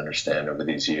learn and understand over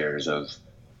these years of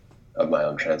my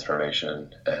own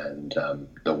transformation and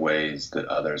the ways that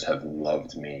others have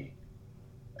loved me.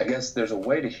 I guess there's a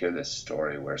way to hear this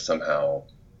story where somehow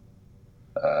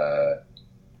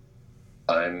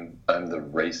I'm the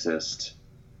racist,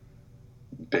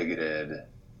 bigoted,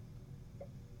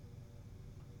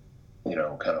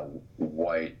 kind of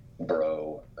white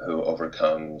bro who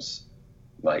overcomes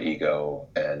my ego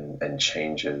and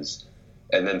changes,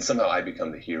 and then somehow I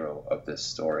become the hero of this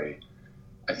story.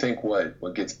 I think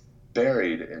what gets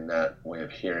buried in that way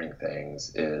of hearing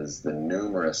things is the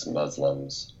numerous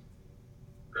Muslims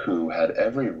who had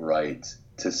every right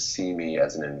to see me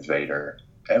as an invader,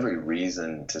 every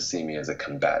reason to see me as a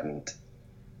combatant,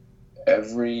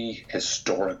 every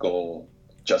historical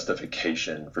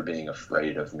justification for being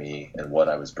afraid of me and what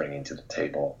I was bringing to the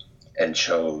table, and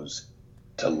chose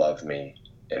to love me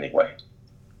anyway.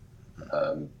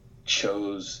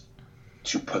 Chose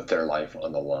to put their life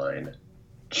on the line,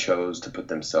 chose to put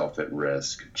themselves at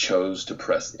risk, chose to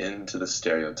press into the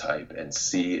stereotype and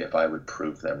see if I would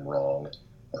prove them wrong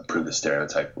or prove the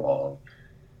stereotype wrong.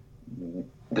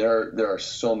 There are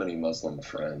so many Muslim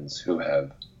friends who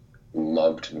have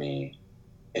loved me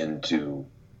into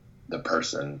the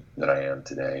person that I am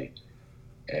today.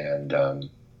 And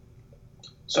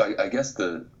so I guess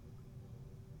the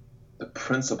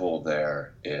principle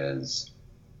there is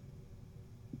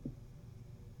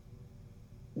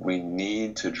we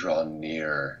need to draw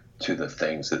near to the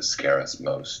things that scare us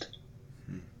most.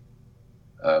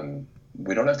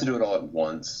 We don't have to do it all at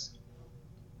once,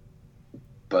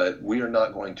 but we are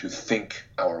not going to think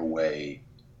our way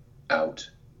out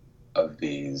of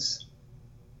these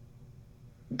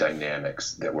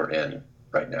dynamics that we're in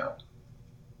right now.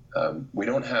 We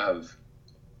don't have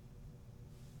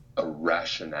a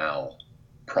rationale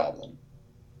problem.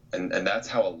 And that's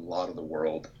how a lot of the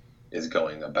world is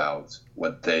going about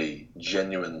what they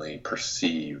genuinely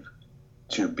perceive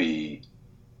to be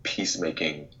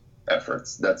peacemaking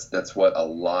efforts. That's what a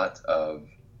lot of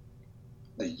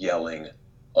the yelling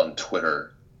on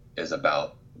Twitter is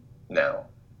about now.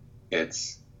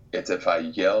 It's if I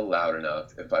yell loud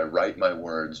enough, if I write my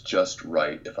words just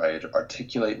right, if I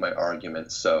articulate my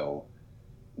argument so,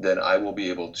 then I will be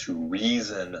able to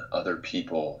reason other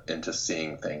people into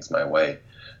seeing things my way.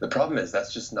 The problem is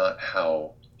that's just not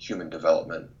how human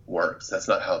development works. That's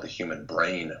not how the human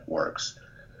brain works.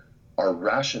 Our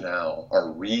rationale,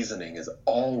 our reasoning is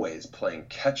always playing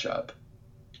catch up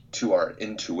to our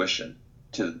intuition,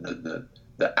 to the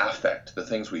affect, the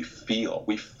things we feel.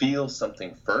 We feel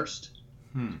something first,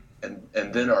 and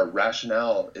then our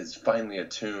rationale is finally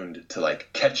attuned to like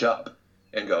catch up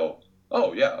and go,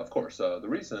 oh yeah, of course. The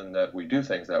reason that we do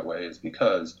things that way is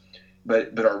because,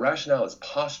 but our rationale is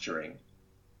posturing.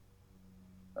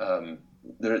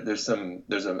 There's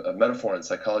a metaphor in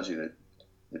psychology that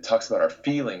talks about our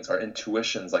feelings, our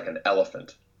intuitions like an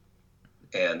elephant,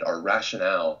 and our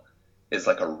rationale is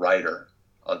like a rider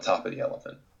on top of the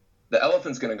elephant. The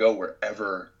elephant's going to go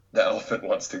wherever the elephant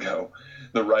wants to go.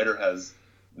 The rider has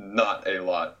not a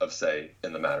lot of say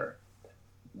in the matter.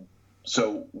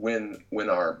 So when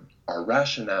our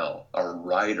rationale, our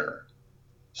rider,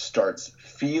 starts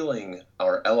feeling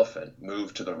our elephant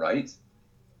move to the right,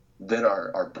 then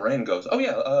our brain goes, oh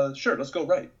yeah, sure, let's go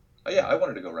right. Oh yeah, I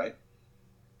wanted to go right.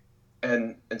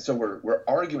 And so we're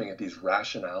arguing at these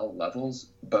rationale levels,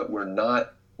 but we're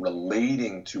not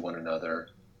relating to one another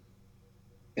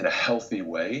in a healthy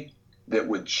way that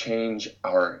would change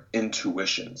our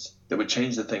intuitions, that would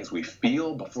change the things we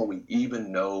feel before we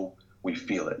even know we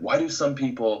feel it. Why do some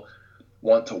people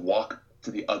want to walk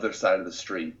to the other side of the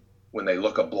street when they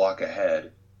look a block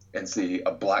ahead and see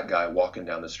a black guy walking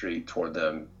down the street toward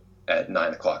them at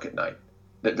 9 o'clock at night?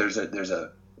 That there's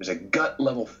a gut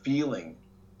level feeling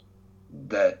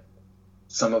that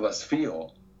some of us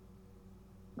feel.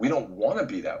 We don't want to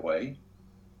be that way,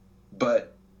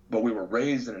 but we were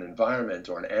raised in an environment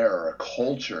or an era or a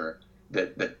culture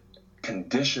that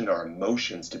conditioned our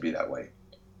emotions to be that way.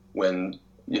 When,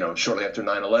 shortly after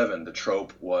 9/11, the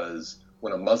trope was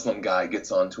when a Muslim guy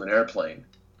gets onto an airplane,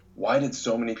 why did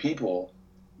so many people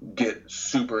get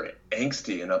super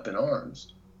angsty and up in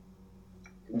arms?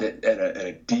 That at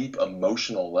a deep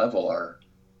emotional level,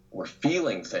 we're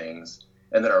feeling things,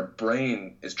 and then our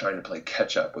brain is trying to play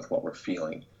catch up with what we're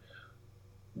feeling.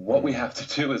 What we have to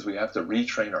do is we have to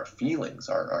retrain our feelings,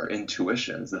 our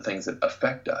intuitions, the things that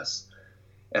affect us.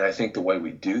 And I think the way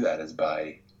we do that is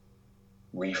by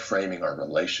reframing our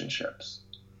relationships.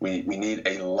 We need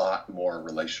a lot more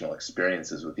relational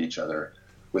experiences with each other,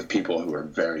 with people who are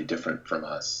very different from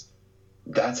us.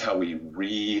 That's how we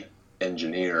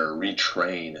re-engineer,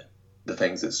 retrain the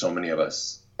things that so many of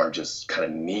us are just kind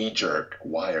of knee-jerk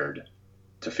wired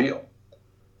to feel.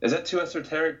 Is that too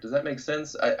esoteric? Does that make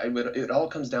sense? It all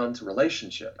comes down to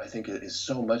relationship. I think it is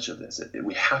so much of this.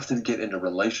 We have to get into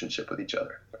relationship with each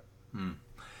other.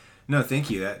 No, thank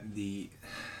you.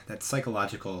 That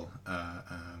psychological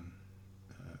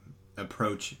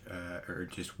approach or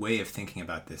just way of thinking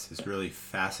about this is really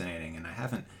fascinating, and I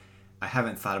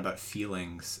haven't thought about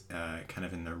feelings kind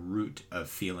of in the root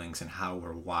of feelings and how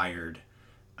we're wired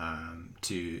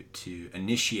to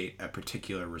initiate a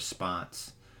particular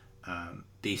response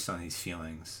based on these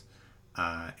feelings,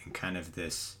 and kind of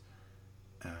this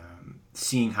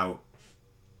seeing how,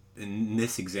 in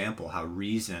this example, how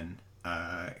reason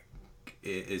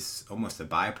is almost a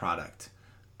byproduct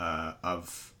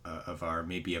of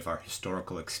our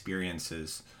historical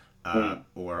experiences,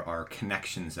 or our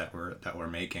connections that we're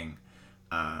making,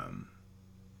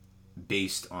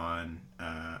 based on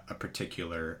a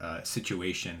particular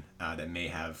situation that may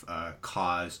have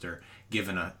caused or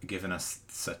given us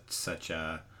such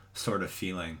a sort of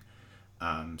feeling.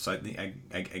 So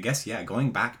I guess, yeah,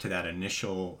 going back to that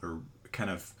initial, or kind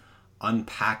of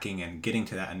unpacking and getting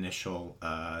to that initial,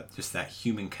 just that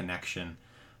human connection,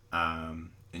 and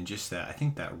just that, I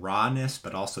think, that rawness,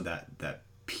 but also that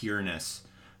pureness,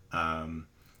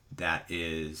 that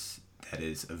is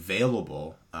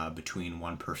available between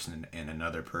one person and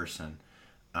another person,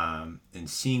 and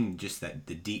seeing just that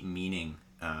the deep meaning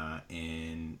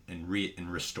in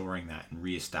restoring that and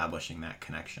reestablishing that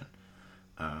connection.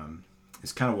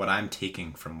 Is kind of what I'm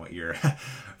taking from what you're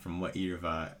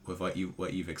with what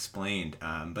you've explained.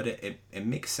 But it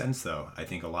makes sense, though. I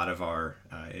think a lot of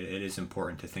it is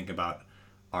important to think about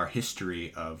our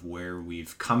history of where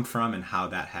we've come from, and how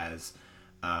that has,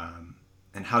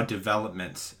 and how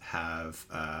developments have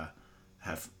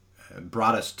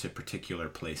brought us to particular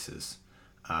places,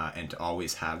 and to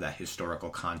always have that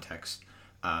historical context,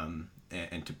 and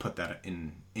to put that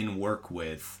in work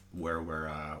with where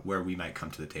we might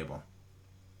come to the table.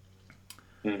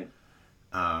 The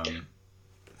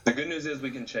good news is we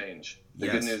can change. The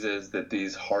Yes. good news is that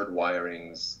these hard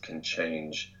wirings can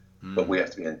change, but we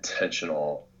have to be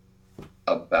intentional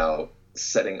about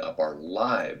setting up our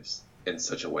lives in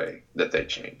such a way that they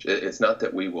change. It's not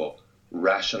that we will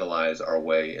rationalize our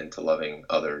way into loving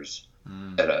others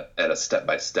at a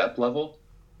step-by-step level.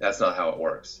 That's not how it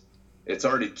works. It's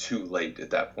already too late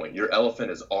at that point. Your elephant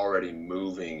is already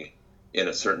moving in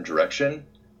a certain direction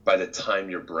by the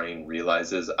time your brain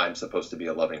realizes, I'm supposed to be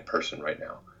a loving person right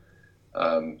now.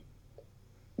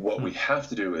 What we have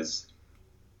to do is,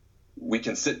 we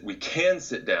can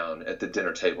sit down at the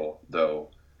dinner table, though,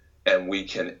 and we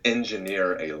can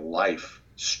engineer a life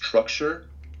structure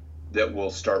that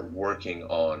will start working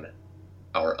on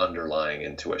our underlying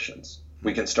intuitions.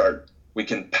 We can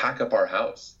pack up our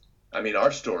house. I mean,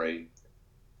 our story,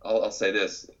 I'll say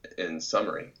this in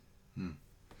summary.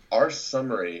 Our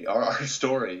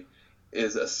story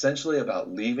is essentially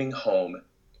about leaving home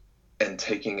and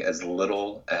taking as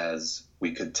little as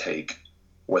we could take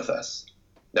with us.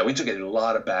 Now, we took a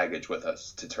lot of baggage with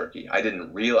us to Turkey. I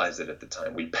didn't realize it at the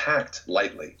time. We packed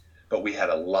lightly, but we had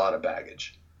a lot of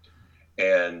baggage.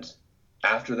 And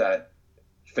after that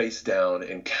face-down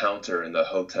encounter in the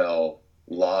hotel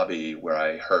lobby where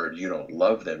I heard, "You don't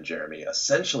love them, Jeremy,"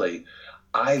 essentially,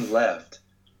 I left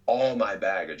all my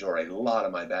baggage, or a lot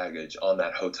of my baggage, on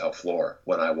that hotel floor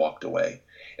when I walked away.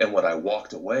 And what I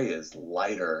walked away is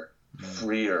lighter,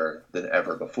 freer than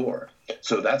ever before.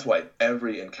 So that's why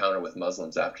every encounter with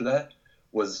Muslims after that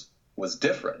was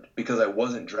different, because I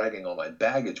wasn't dragging all my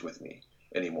baggage with me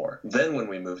anymore. Then when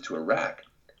we moved to Iraq,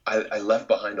 I left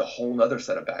behind a whole other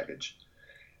set of baggage.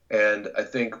 And I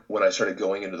think when I started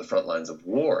going into the front lines of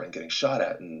war and getting shot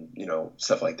at and,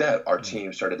 stuff like that, our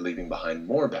team started leaving behind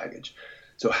more baggage.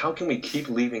 So how can we keep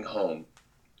leaving home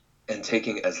and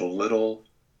taking as little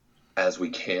as we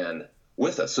can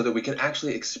with us, so that we can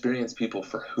actually experience people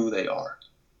for who they are,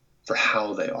 for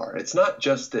how they are? It's not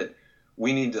just that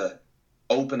we need to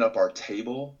open up our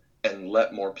table and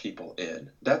let more people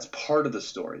in. That's part of the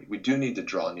story. We do need to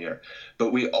draw near,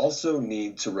 but we also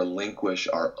need to relinquish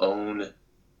our own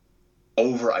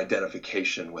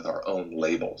over-identification with our own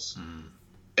labels.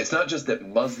 It's not just that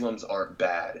Muslims aren't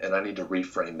bad and I need to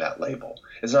reframe that label.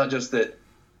 It's not just that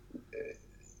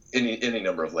any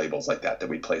number of labels like that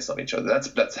we place on each other.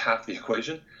 That's half the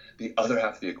equation. The other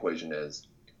half of the equation is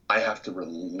I have to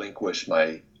relinquish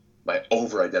my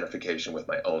over-identification with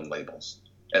my own labels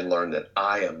and learn that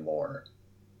I am more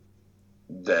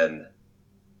than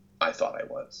I thought I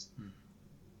was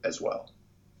as well.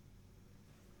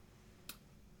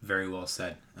 Very well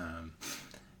said.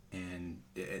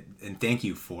 And thank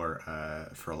you for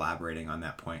elaborating on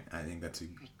that point. I think that's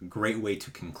a great way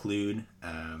to conclude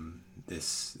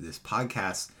this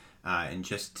podcast. And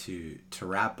just to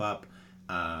wrap up,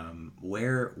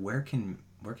 where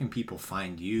can people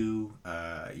find you,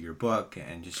 your book,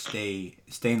 and just stay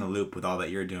in the loop with all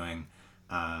that you're doing?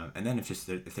 And then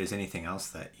if there's anything else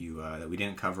that that we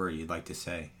didn't cover or you'd like to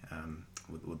say,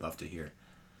 would love to hear.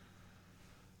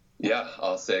 Yeah,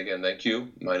 I'll say again, thank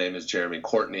you. My name is Jeremy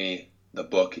Courtney. The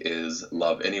book is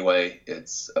Love Anyway.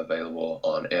 It's available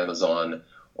on Amazon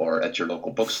or at your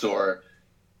local bookstore.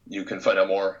 You can find out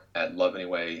more at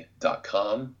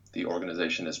loveanyway.com. The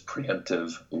organization is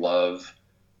Preemptive Love.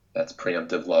 That's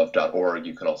preemptivelove.org.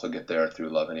 You can also get there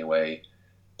through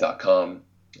loveanyway.com.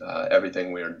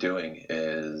 Everything we are doing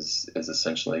is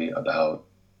essentially about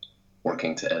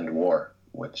working to end war,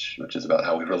 which is about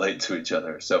how we relate to each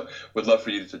other. So we'd love for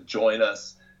you to join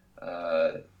us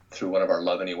through one of our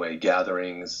Love Anyway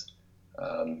gatherings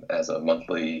as a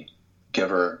monthly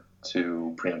giver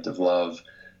to Preemptive Love,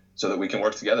 so that we can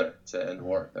work together to end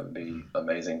war. That would be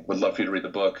amazing. Would love for you to read the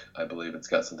book. I believe it's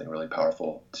got something really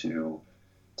powerful to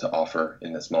offer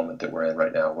in this moment that we're in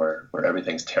right now, where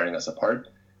everything's tearing us apart.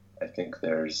 I think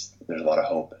there's a lot of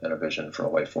hope and a vision for a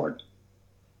way forward.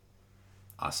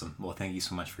 Awesome. Well, thank you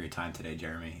so much for your time today,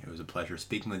 Jeremy. It was a pleasure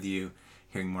speaking with you,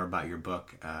 hearing more about your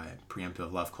book,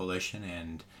 Preemptive Love Coalition,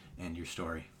 and your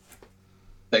story.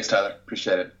 Thanks, Tyler.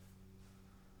 Appreciate it.